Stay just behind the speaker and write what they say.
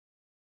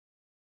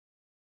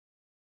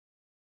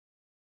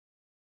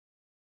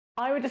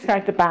I would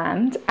describe the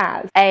band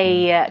as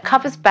a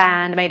covers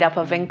band made up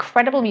of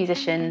incredible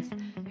musicians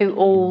who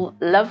all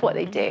love what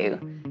they do.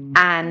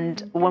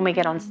 And when we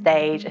get on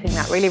stage, I think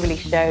that really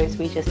shows.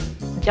 We just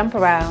jump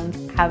around,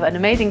 have an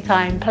amazing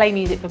time, play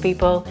music for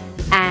people,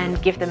 and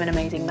give them an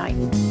amazing night.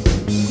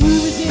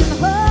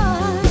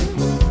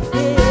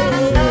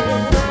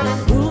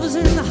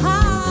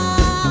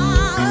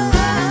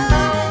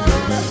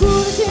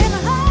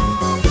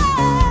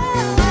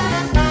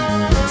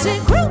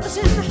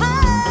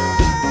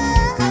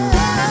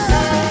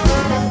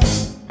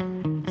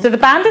 So the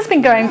band has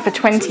been going for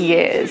 20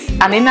 years,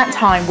 and in that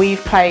time we've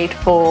played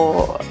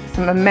for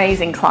some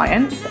amazing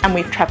clients and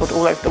we've travelled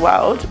all over the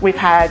world. We've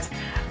had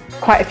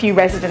quite a few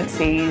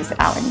residencies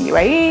out in the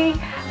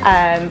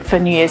UAE, for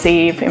New Year's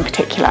Eve in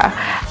particular,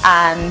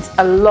 and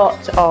a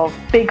lot of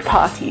big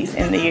parties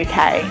in the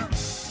UK.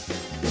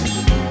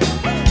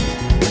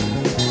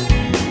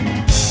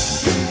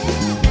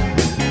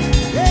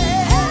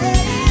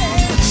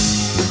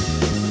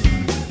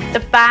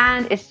 The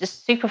band is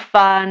just super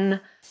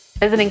fun.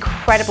 There's an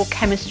incredible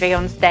chemistry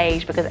on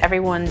stage because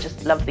everyone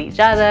just loves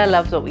each other,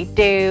 loves what we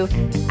do,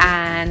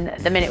 and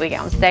the minute we get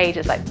on stage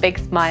it's like big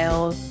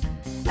smiles,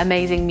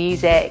 amazing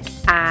music,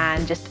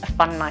 and just a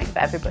fun night for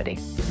everybody.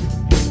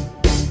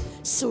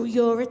 So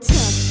you're a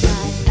tough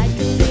guy, like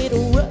a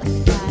little rough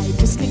guy,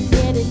 just can't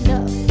get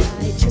enough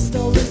guy, just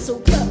always so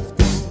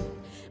puffed out.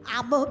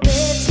 I'm a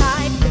bad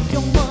type, think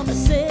your mama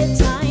said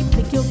type,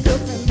 think your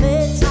girlfriend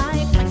bad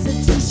type, likes a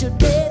t-shirt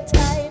bad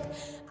type.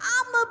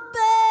 I'm a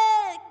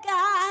bad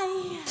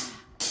guy.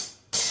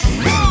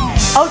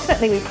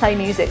 Ultimately, we play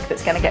music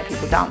that's going to get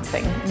people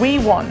dancing. We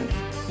want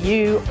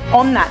you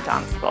on that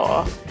dance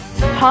floor,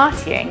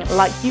 partying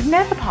like you've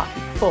never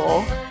partied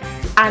before,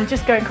 and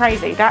just going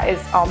crazy. That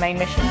is our main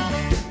mission.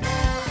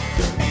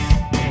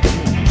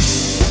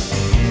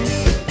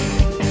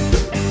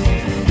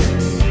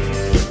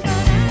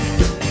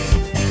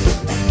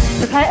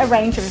 We play a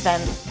range of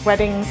events: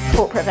 weddings,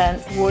 corporate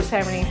events, award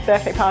ceremonies,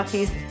 birthday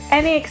parties,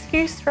 any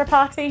excuse for a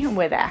party, and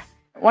we're there.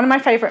 One of my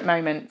favourite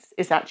moments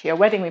is actually a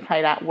wedding we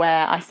played at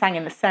where I sang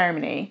in the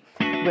ceremony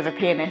with a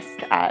pianist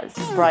as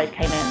the bride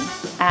came in.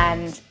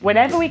 And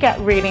whenever we get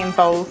really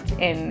involved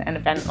in an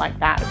event like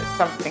that, if it's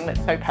something that's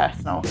so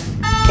personal,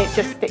 it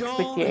just sticks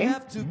with you. You don't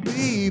have to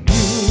be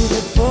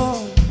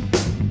beautiful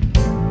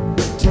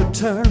to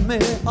turn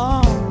me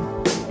on.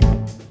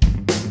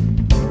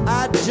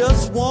 I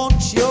just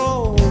want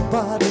your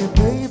body,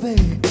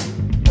 baby,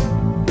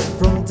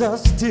 from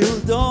dusk till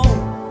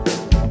dawn.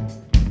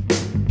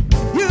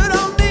 You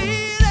don't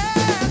need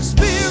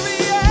experience,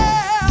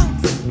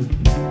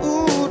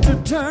 ooh, to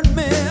turn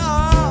me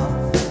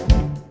off.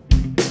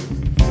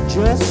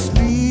 Just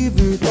leave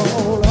it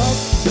all up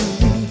to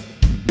me.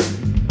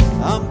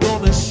 I'm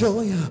gonna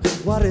show you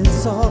what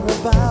it's all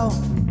about.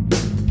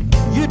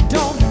 You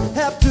don't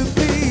have to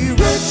be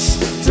rich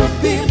to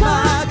be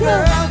my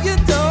girl. You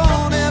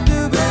don't have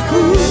to be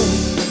cool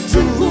to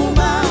rule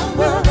my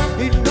world.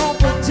 In no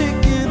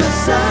particular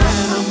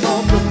sign, I'm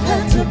more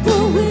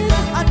compatible with.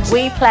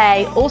 We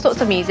play all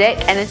sorts of music,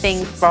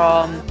 anything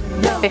from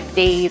the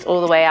 50s all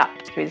the way up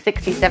through the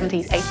 60s,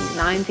 70s, 80s,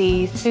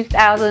 90s,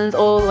 2000s,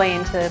 all the way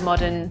into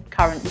modern,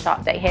 current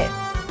chart day hits.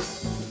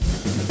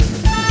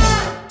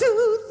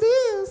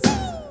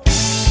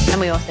 And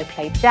we also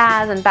play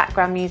jazz and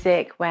background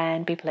music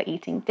when people are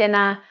eating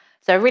dinner.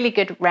 So a really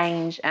good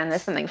range, and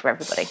there's something for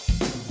everybody.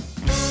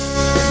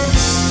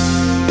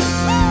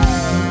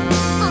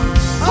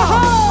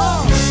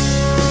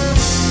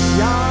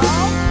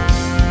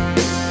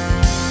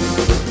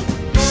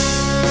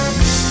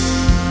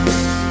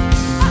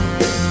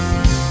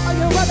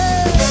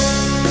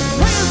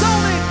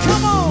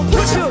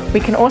 We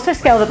can also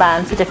scale the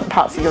band to different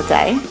parts of your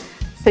day.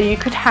 So you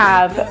could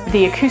have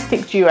the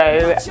acoustic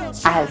duo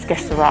as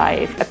guests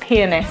arrive, a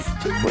pianist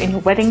in your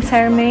wedding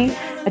ceremony,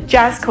 a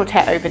jazz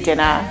quartet over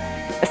dinner,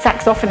 a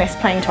saxophonist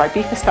playing to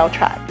Ibiza-style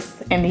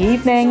tracks in the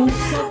evening,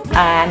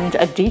 and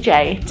a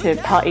DJ to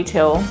party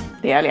till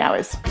the early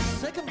hours.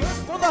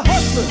 The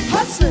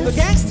hustlers, the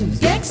gangsters,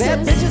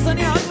 bad bitches and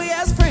your ugly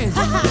ass friends.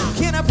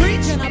 Can I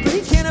preach? Can I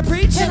preach? Can I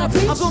preach? Can I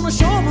preach? I'm gonna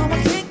show them how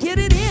I can't get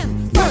it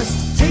in.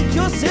 First, take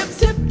your sip,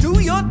 do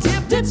your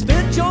tip,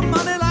 spend your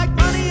money like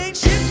money ain't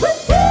shit.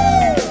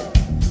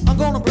 I'm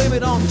gonna blame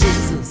it on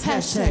Jesus.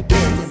 Hashtag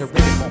get in the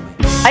ready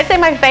moment. I'd say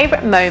my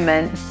favourite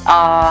moments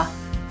are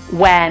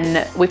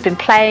when we've been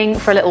playing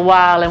for a little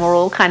while and we're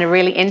all kind of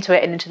really into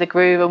it and into the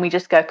groove, and we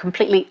just go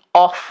completely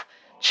off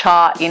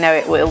chart. You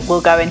know,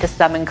 we'll go into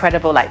some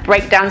incredible like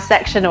breakdown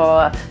section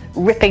or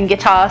ripping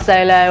guitar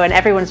solo, and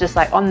everyone's just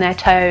like on their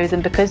toes,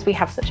 and because we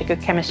have such a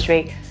good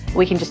chemistry,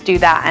 we can just do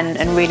that and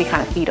really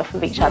kind of feed off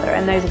of each other,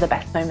 and those are the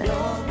best moments.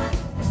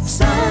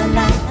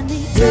 Starlight, I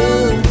need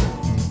you.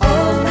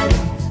 All night,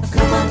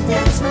 come on,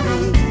 dance with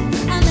me.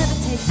 I'll never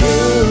take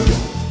you.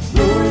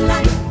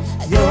 Moonlight,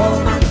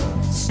 you're my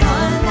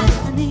starlight,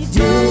 I need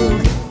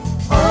you.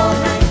 All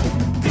night,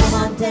 come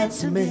on,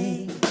 dance with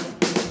me.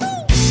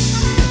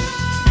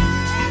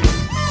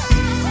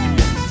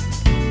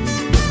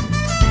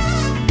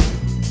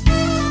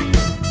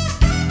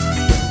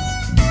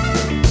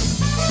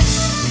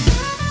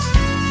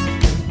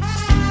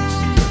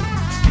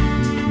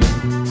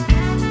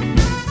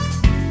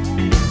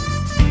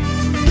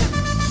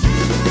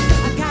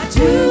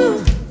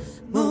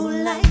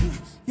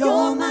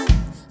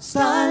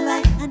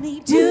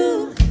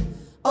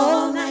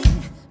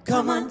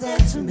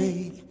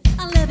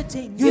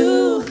 wanting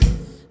you.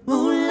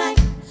 Moonlight,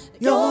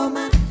 you're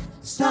my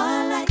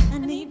starlight. I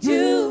need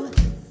you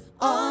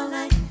all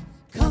night.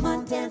 Come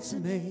on, dance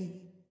with me.